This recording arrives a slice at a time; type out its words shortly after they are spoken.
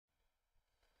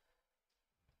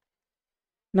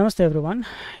Namaste everyone.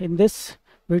 In this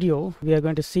video, we are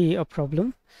going to see a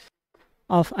problem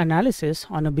of analysis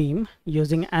on a beam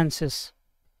using Ansys.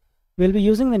 We'll be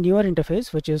using the newer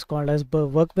interface which is called as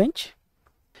Workbench,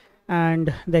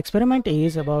 and the experiment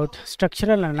is about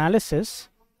structural analysis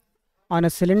on a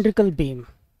cylindrical beam.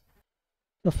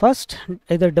 So first,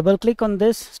 either double click on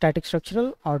this static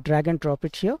structural or drag and drop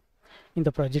it here in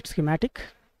the project schematic.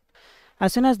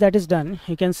 As soon as that is done,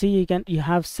 you can see you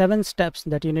have 7 steps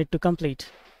that you need to complete.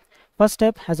 First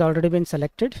step has already been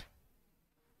selected.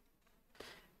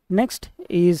 Next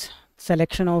is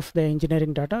selection of the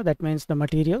engineering data, that means the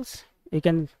materials. You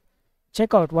can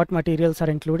check out what materials are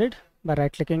included by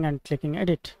right clicking and clicking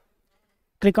edit.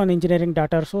 Click on engineering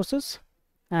data sources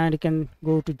and you can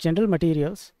go to general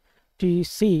materials to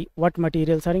see what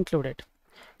materials are included.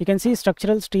 You can see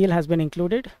structural steel has been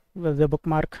included with the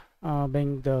bookmark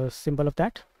being the symbol of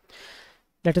that.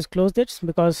 Let us close this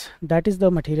because that is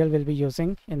the material we'll be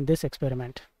using in this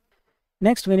experiment.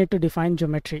 Next, we need to define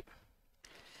geometry.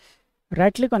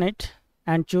 Right click on it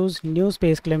and choose new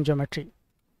Spaceclaim Geometry.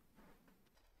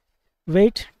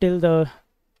 Wait till the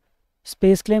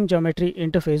Spaceclaim Geometry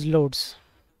interface loads.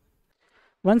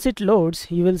 Once it loads,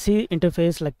 you will see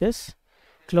interface like this.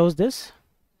 Close this.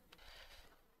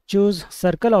 Choose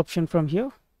circle option from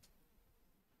here.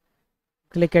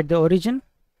 Click at the origin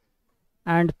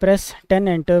and press 10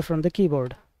 enter from the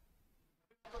keyboard.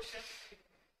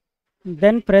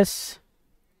 Then press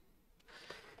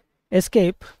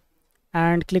escape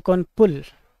and click on pull.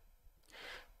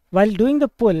 While doing the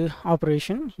pull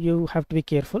operation, you have to be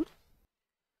careful.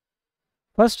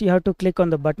 First, you have to click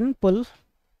on the button pull,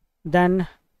 then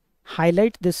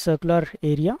highlight this circular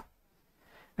area,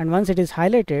 and once it is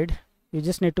highlighted, you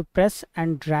just need to press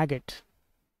and drag it.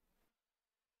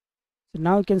 So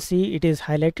now you can see it is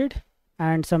highlighted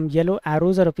and some yellow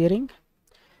arrows are appearing.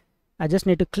 I just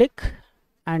need to click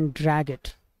and drag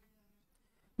it.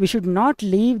 We should not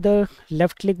leave the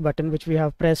left click button which we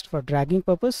have pressed for dragging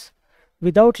purpose.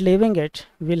 Without leaving it,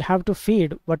 we'll have to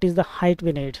feed what is the height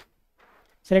we need.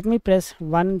 So let me press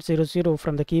 100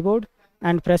 from the keyboard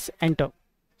and press enter.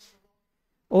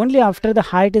 Only after the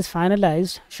height is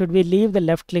finalized should we leave the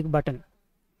left click button.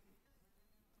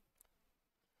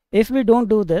 If we don't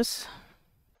do this,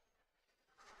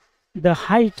 the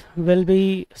height will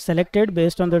be selected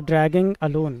based on the dragging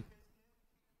alone.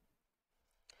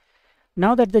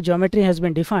 Now that the geometry has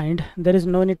been defined, there is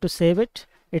no need to save it.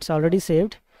 It's already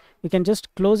saved. You can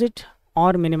just close it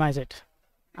or minimize it.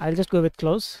 I'll just go with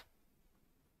close.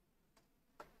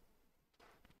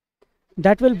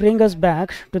 That will bring us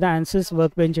back to the Ansys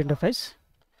Workbench interface,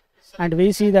 and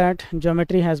we see that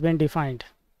geometry has been defined,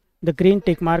 the green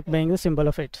tick mark being the symbol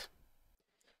of it.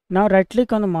 Now right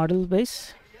click on the model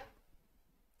base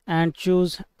and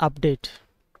choose update.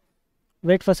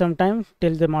 Wait for some time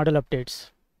till the model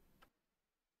updates.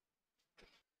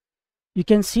 You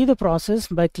can see the process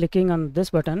by clicking on this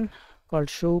button called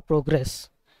show progress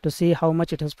to see how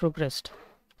much it has progressed.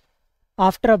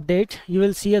 After update, you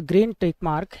will see a green tick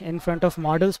mark in front of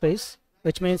model space,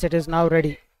 which means it is now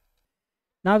ready.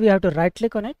 Now we have to right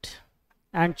click on it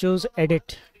and choose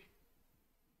edit.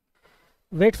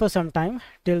 Wait for some time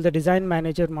till the design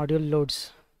manager module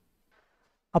loads.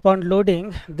 Upon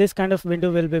loading, this kind of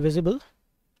window will be visible.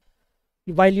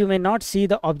 While you may not see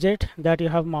the object that you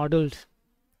have modeled,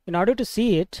 in order to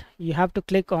see it, you have to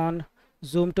click on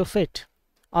zoom to fit,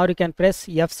 or you can press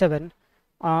F7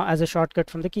 as a shortcut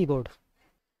from the keyboard.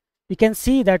 You can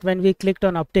see that when we clicked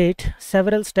on update,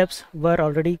 several steps were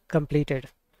already completed.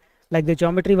 Like the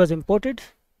geometry was imported,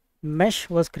 mesh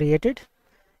was created.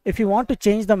 If you want to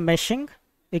change the meshing,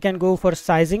 you can go for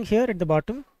sizing here at the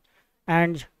bottom,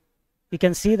 and you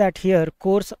can see that here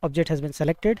coarse object has been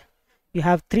selected. You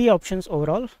have 3 options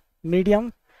overall.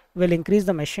 Medium will increase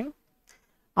the meshing.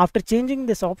 After changing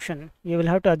this option, you will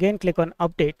have to again click on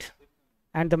update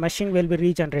and the meshing will be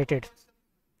regenerated.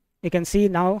 You can see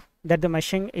now that the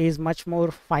meshing is much more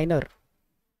finer.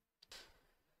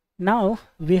 Now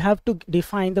we have to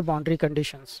define the boundary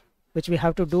conditions, which we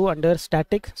have to do under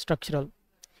static structural.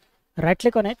 Right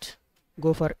click on it,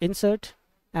 go for insert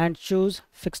and choose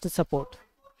fixed support.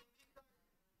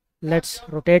 Let's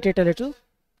rotate it a little.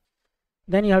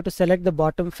 Then you have to select the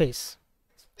bottom face.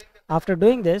 After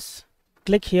doing this,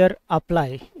 click here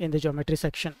apply in the geometry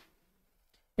section.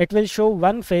 It will show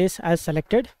one face as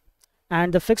selected,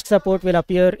 and the fixed support will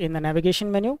appear in the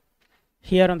navigation menu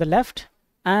here on the left,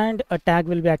 and a tag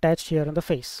will be attached here on the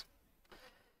face.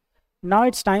 Now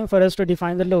it's time for us to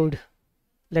define the load.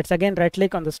 Let's again right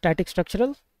click on the static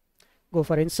structural, go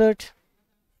for insert,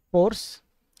 force.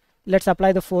 Let's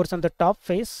apply the force on the top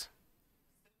face.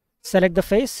 Select the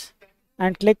face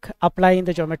and click apply in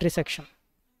the geometry section.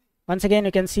 Once again,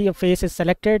 you can see a face is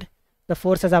selected, the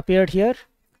force has appeared here,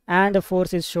 and the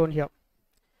force is shown here.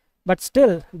 But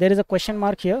still there is a question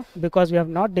mark here because we have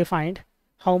not defined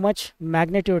how much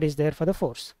magnitude is there for the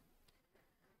force.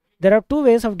 There are two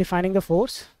ways of defining the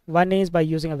force. One is by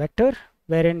using a vector,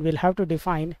 wherein we'll have to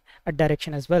define a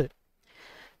direction as well.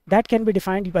 That can be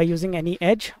defined by using any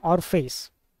edge or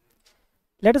face.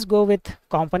 Let us go with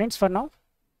components for now.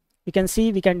 You can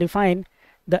see we can define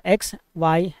the x,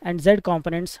 y, and z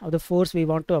components of the force we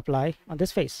want to apply on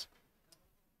this face.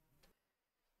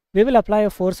 We will apply a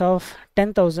force of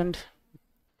 10,000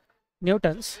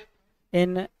 newtons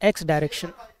in x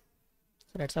direction.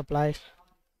 So let's apply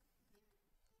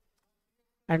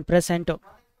and press enter.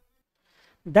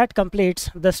 That completes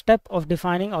the step of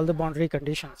defining all the boundary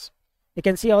conditions. You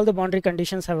can see all the boundary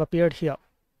conditions have appeared here,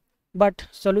 but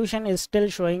solution is still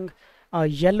showing a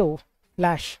yellow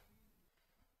flash,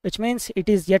 which means it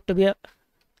is yet to be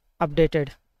updated.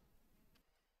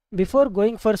 Before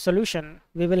going for solution,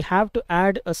 we will have to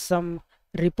add some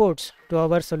reports to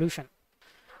our solution,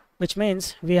 which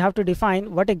means we have to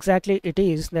define what exactly it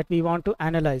is that we want to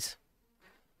analyze.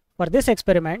 For this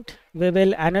experiment, we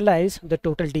will analyze the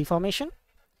total deformation,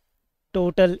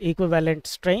 total equivalent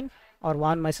strain or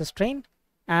von Mises strain,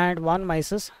 and von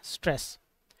Mises stress.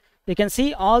 You can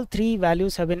see all three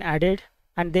values have been added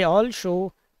and they all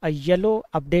show a yellow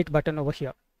update button over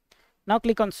here. Now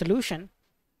click on solution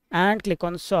and click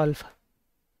on solve.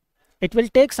 It will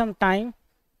take some time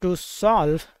to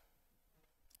solve,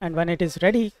 and when it is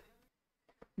ready,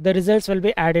 the results will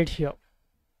be added here.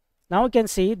 Now you can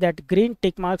see that green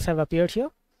tick marks have appeared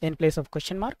here in place of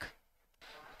question mark,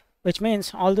 which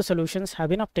means all the solutions have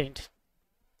been obtained.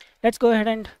 Let's go ahead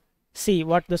and see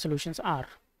what the solutions are.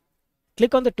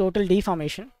 Click on the total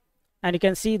deformation and you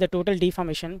can see the total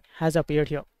deformation has appeared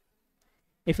here.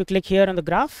 If you click here on the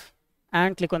graph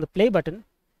and click on the play button,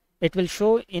 it will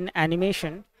show in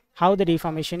animation how the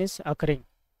deformation is occurring.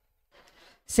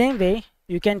 Same way,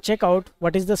 you can check out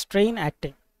what is the strain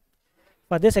acting.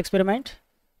 For this experiment,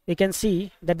 you can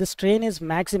see that the strain is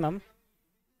maximum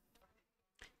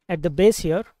at the base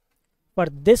here for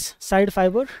this side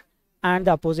fiber and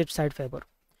the opposite side fiber.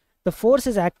 The force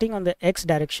is acting on the x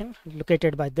direction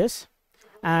located by this,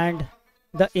 and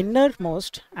the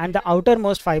innermost and the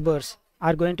outermost fibers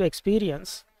are going to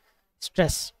experience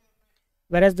stress,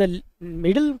 whereas the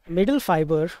middle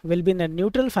fiber will be in the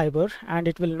neutral fiber and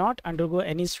it will not undergo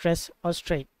any stress or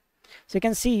strain. So you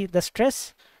can see the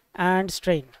stress and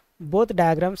strain, both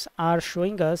diagrams are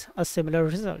showing us a similar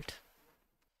result.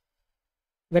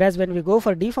 Whereas when we go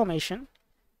for deformation,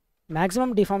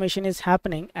 maximum deformation is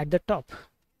happening at the top,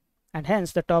 and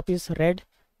hence the top is red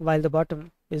while the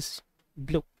bottom is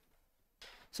blue.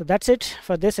 So that's it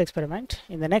for this experiment.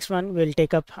 In the next one, we'll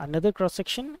take up another cross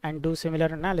section and do similar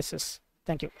analysis.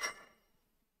 Thank you.